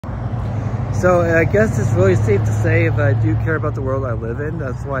So I guess it's really safe to say that I do care about the world I live in.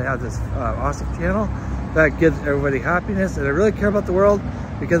 That's why I have this awesome channel that gives everybody happiness. And I really care about the world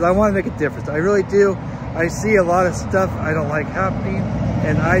because I want to make a difference. I really do. I see a lot of stuff I don't like happening,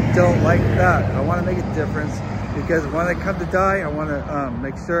 and I don't like that. I want to make a difference because when I come to die, I want to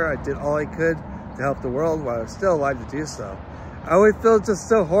make sure I did all I could to help the world while I was still alive to do so. I would feel just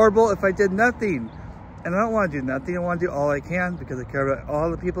so horrible if I did nothing. And I don't want to do nothing. I want to do all I can because I care about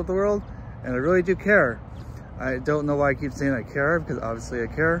all the people of the world, and I really do care. I don't know why I keep saying I care, because obviously I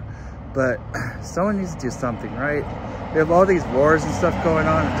care, but someone needs to do something, right? We have all these wars and stuff going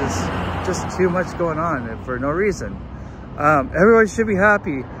on, and just too much going on and for no reason. Everyone should be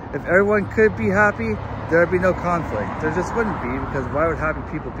happy. If everyone could be happy, there'd be no conflict. There just wouldn't be, because why would happy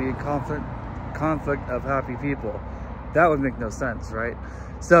people be in conflict of happy people? That would make no sense, right?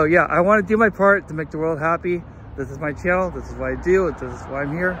 So yeah, I want to do my part to make the world happy. This is my channel. This is what I do. This is why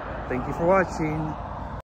I'm here. Thank you for watching.